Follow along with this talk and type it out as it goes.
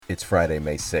It's Friday,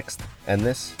 May 6th, and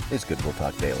this is Goodwill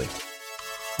Talk Daily.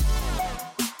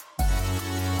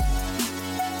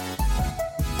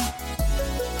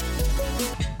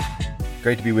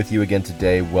 Great to be with you again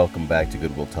today. Welcome back to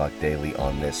Goodwill Talk Daily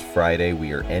on this Friday.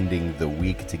 We are ending the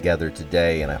week together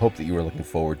today, and I hope that you are looking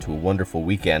forward to a wonderful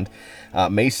weekend.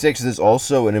 May 6th is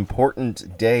also an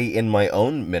important day in my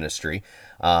own ministry.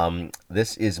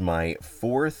 This is my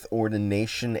 4th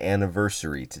ordination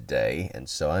anniversary today, and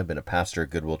so I've been a pastor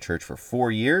at Goodwill Church for 4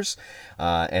 years,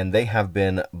 and they have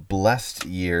been blessed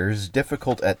years,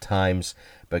 difficult at times,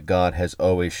 but God has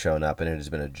always shown up, and it has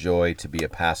been a joy to be a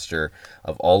pastor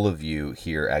of all of you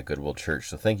here at Goodwill Church.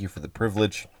 So thank you for the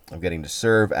privilege of getting to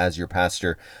serve as your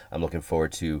pastor. I'm looking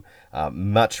forward to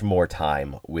much more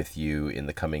time with you in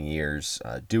the coming years,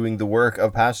 doing the work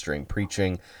of pastoring,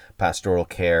 preaching, pastoral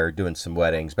care, doing some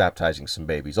weddings, baptizing some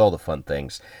babies, all the fun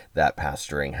things that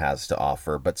pastoring has to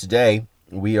offer. But today,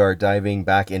 we are diving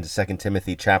back into 2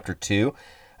 Timothy chapter 2.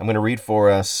 I'm going to read for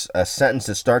us a sentence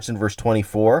that starts in verse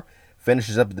 24,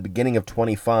 finishes up at the beginning of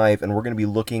 25, and we're going to be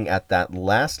looking at that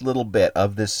last little bit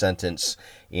of this sentence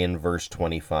in verse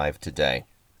 25 today.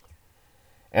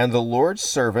 And the Lord's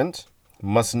servant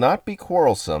must not be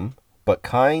quarrelsome, but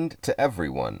kind to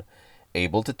everyone,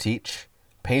 able to teach,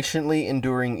 patiently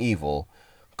enduring evil,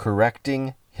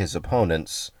 correcting his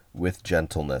opponents with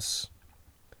gentleness.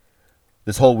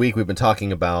 This whole week we've been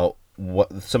talking about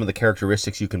what some of the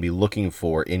characteristics you can be looking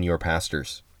for in your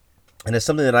pastors. And it's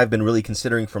something that I've been really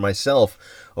considering for myself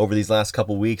over these last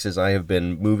couple weeks as I have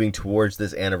been moving towards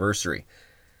this anniversary.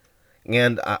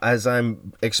 And as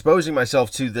I'm exposing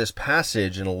myself to this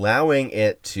passage and allowing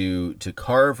it to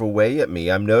carve away at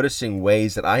me, I'm noticing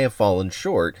ways that I have fallen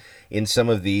short in some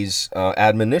of these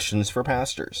admonitions for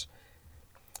pastors.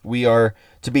 We are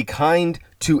to be kind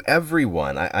to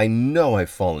everyone. I know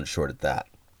I've fallen short at that.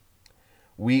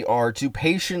 We are to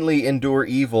patiently endure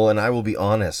evil, and I will be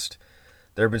honest.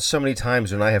 There have been so many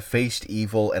times when I have faced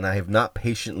evil and I have not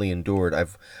patiently endured.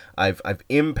 I've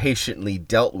impatiently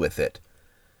dealt with it.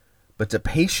 But to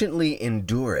patiently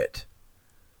endure it,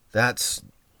 that's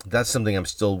something I'm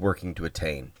still working to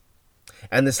attain.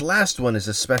 And this last one is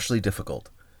especially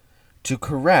difficult. To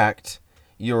correct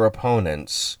your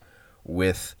opponents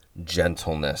with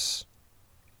gentleness.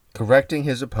 Correcting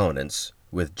his opponents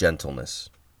with gentleness.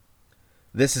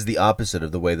 This is the opposite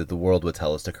of the way that the world would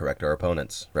tell us to correct our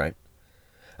opponents, right?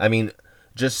 I mean,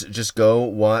 just go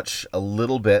watch a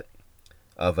little bit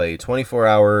of a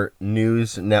 24-hour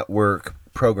news network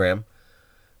program.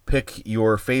 Pick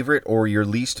your favorite or your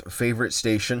least favorite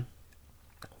station.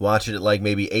 Watch it at like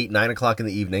maybe 8, 9 o'clock in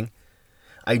the evening.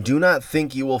 I do not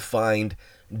think you will find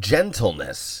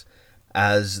gentleness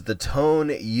as the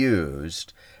tone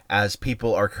used as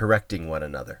people are correcting one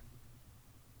another.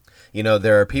 You know,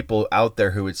 there are people out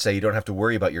there who would say you don't have to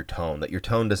worry about your tone, that your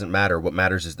tone doesn't matter. What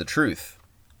matters is the truth.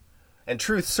 And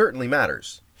truth certainly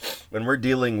matters. When we're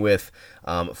dealing with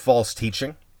false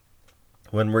teaching,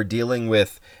 when we're dealing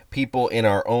with people in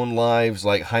our own lives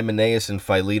like Hymenaeus and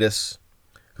Philetus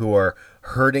who are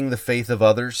hurting the faith of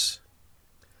others,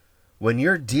 when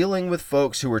you're dealing with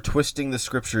folks who are twisting the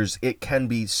scriptures, it can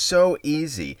be so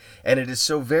easy and it is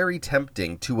so very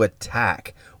tempting to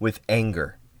attack with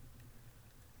anger,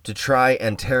 to try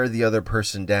and tear the other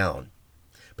person down.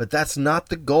 But that's not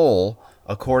the goal.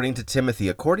 According to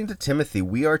Timothy,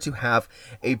 we are to have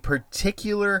a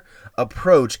particular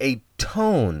approach, a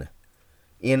tone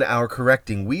in our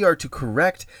correcting. We are to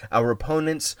correct our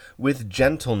opponents with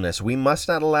gentleness. We must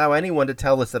not allow anyone to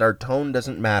tell us that our tone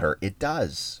doesn't matter. It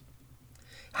does.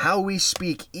 How we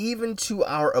speak, even to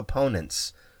our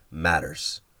opponents,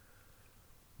 matters.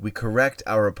 We correct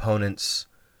our opponents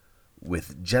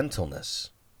with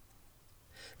gentleness.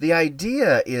 The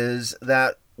idea is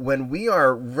that when we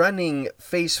are running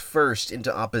face first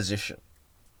into opposition,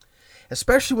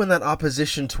 especially when that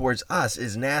opposition towards us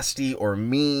is nasty or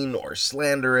mean or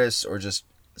slanderous or just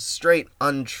straight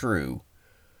untrue,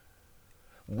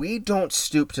 we don't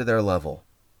stoop to their level.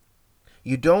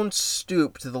 You don't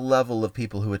stoop to the level of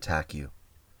people who attack you,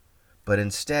 but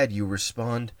instead you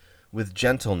respond with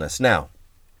gentleness. Now,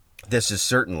 this is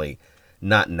certainly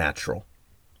not natural,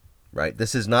 right?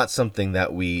 This is not something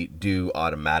that we do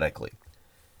automatically.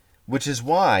 Which is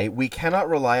why we cannot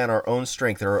rely on our own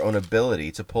strength or our own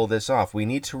ability to pull this off. We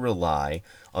need to rely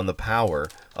on the power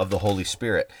of the Holy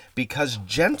Spirit, because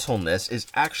gentleness is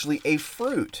actually a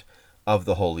fruit of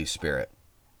the Holy Spirit.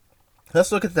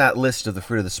 Let's look at that list of the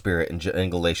fruit of the Spirit in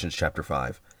Galatians chapter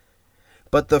 5.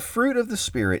 But the fruit of the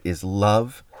Spirit is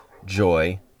love,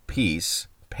 joy, peace,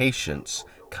 patience,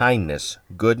 kindness,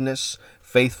 goodness,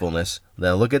 faithfulness.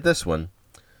 Now look at this one.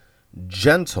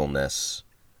 Gentleness,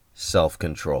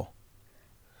 self-control.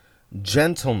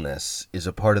 Gentleness is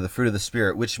a part of the fruit of the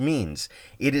Spirit, which means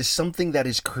it is something that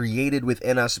is created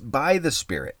within us by the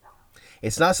Spirit.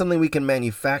 It's not something we can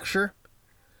manufacture.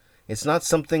 It's not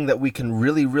something that we can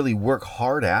really, really work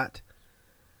hard at.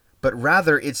 But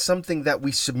rather, it's something that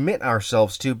we submit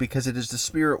ourselves to because it is the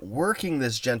Spirit working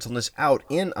this gentleness out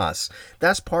in us.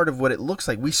 That's part of what it looks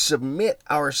like. We submit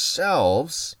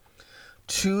ourselves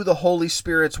to the Holy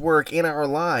Spirit's work in our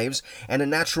lives, and a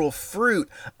natural fruit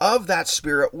of that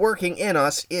Spirit working in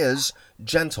us is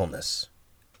gentleness.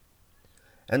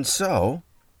 And so,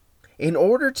 in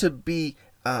order to be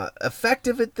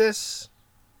effective at this,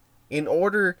 in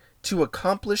order to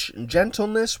accomplish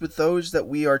gentleness with those that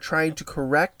we are trying to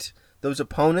correct, those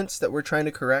opponents that we're trying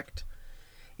to correct,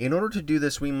 in order to do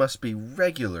this, we must be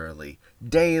regularly,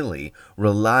 daily,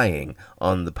 relying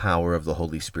on the power of the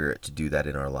Holy Spirit to do that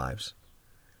in our lives.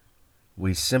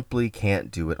 We simply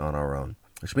can't do it on our own,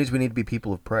 which means we need to be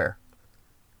people of prayer.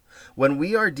 When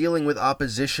we are dealing with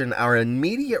opposition, our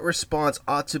immediate response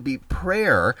ought to be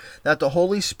prayer that the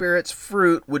Holy Spirit's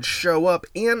fruit would show up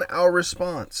in our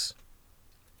response.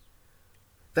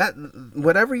 That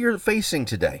whatever you're facing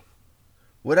today,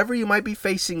 whatever you might be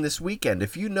facing this weekend,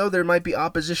 if you know there might be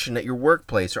opposition at your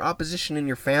workplace or opposition in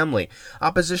your family,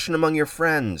 opposition among your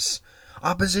friends,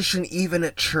 opposition even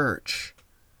at church,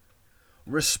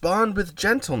 respond with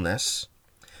gentleness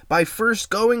by first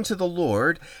going to the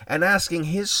Lord and asking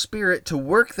His Spirit to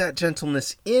work that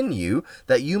gentleness in you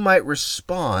that you might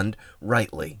respond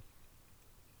rightly.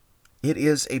 It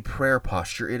is a prayer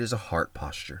posture. It is a heart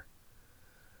posture.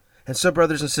 And so,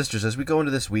 brothers and sisters, as we go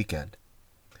into this weekend,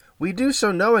 we do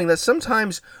so knowing that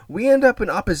sometimes we end up in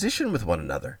opposition with one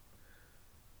another,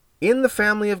 in the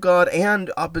family of God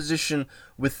and opposition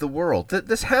with the world.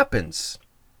 This happens.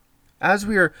 As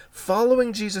we are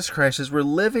following Jesus Christ, as we're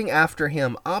living after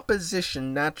Him,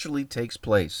 opposition naturally takes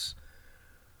place.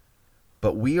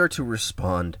 But we are to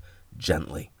respond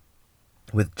gently,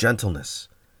 with gentleness.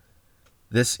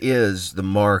 This is the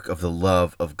mark of the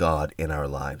love of God in our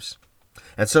lives.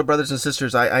 And so, brothers and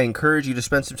sisters, I encourage you to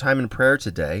spend some time in prayer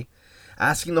today,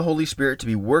 asking the Holy Spirit to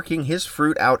be working His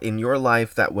fruit out in your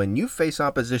life, that when you face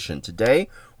opposition today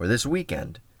or this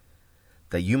weekend,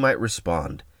 that you might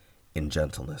respond in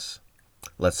gentleness.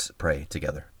 Let's pray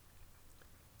together.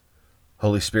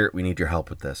 Holy Spirit, we need your help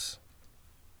with this.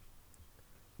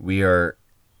 We are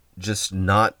just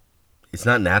not, it's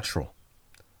not natural.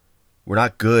 We're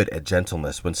not good at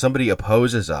gentleness. When somebody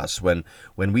opposes us, when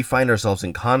we find ourselves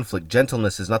in conflict,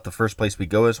 gentleness is not the first place we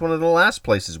go. It's one of the last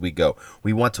places we go.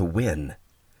 We want to win,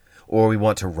 or we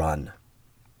want to run.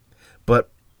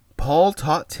 But Paul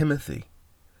taught Timothy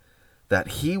that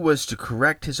he was to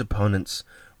correct his opponents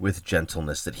with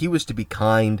gentleness, that he was to be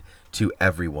kind to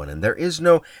everyone. And there is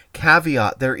no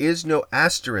caveat, there is no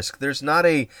asterisk, there's not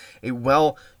a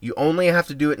well, you only have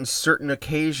to do it in certain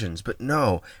occasions. But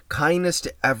no, kindness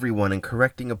to everyone and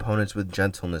correcting opponents with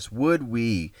gentleness. Would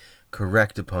we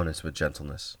correct opponents with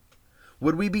gentleness?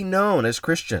 Would we be known as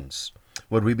Christians?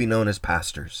 Would we be known as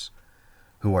pastors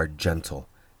who are gentle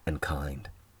and kind?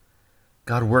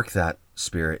 God, work that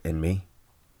Spirit in me.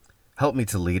 Help me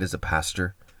to lead as a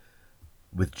pastor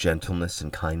with gentleness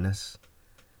and kindness.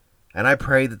 And I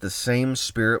pray that the same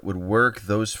Spirit would work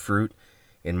those fruit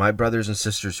in my brothers and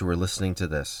sisters who are listening to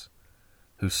this,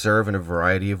 who serve in a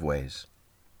variety of ways.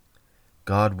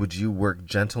 God, would you work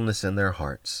gentleness in their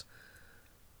hearts,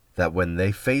 that when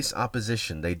they face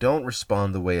opposition, they don't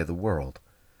respond the way of the world,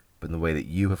 but in the way that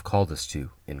you have called us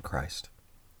to in Christ.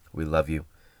 We love you.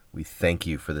 We thank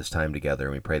you for this time together,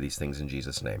 and we pray these things in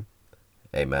Jesus' name.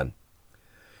 Amen.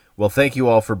 Well, thank you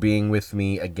all for being with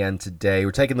me again today.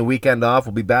 We're taking the weekend off.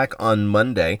 We'll be back on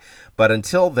Monday. But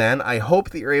until then, I hope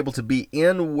that you're able to be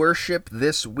in worship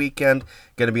this weekend.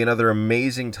 Going to be another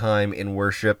amazing time in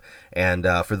worship. And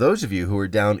for those of you who are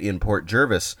down in Port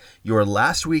Jervis, your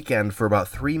last weekend for about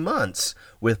 3 months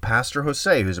with Pastor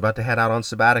Jose, who's about to head out on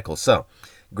sabbatical. So,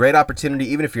 great opportunity,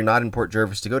 even if you're not in Port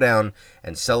Jervis, to go down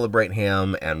and celebrate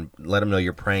him and let him know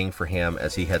you're praying for him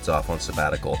as he heads off on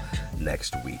sabbatical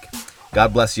next week.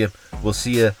 God bless you. We'll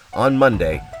see you on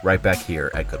Monday right back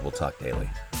here at Good Will Talk Daily.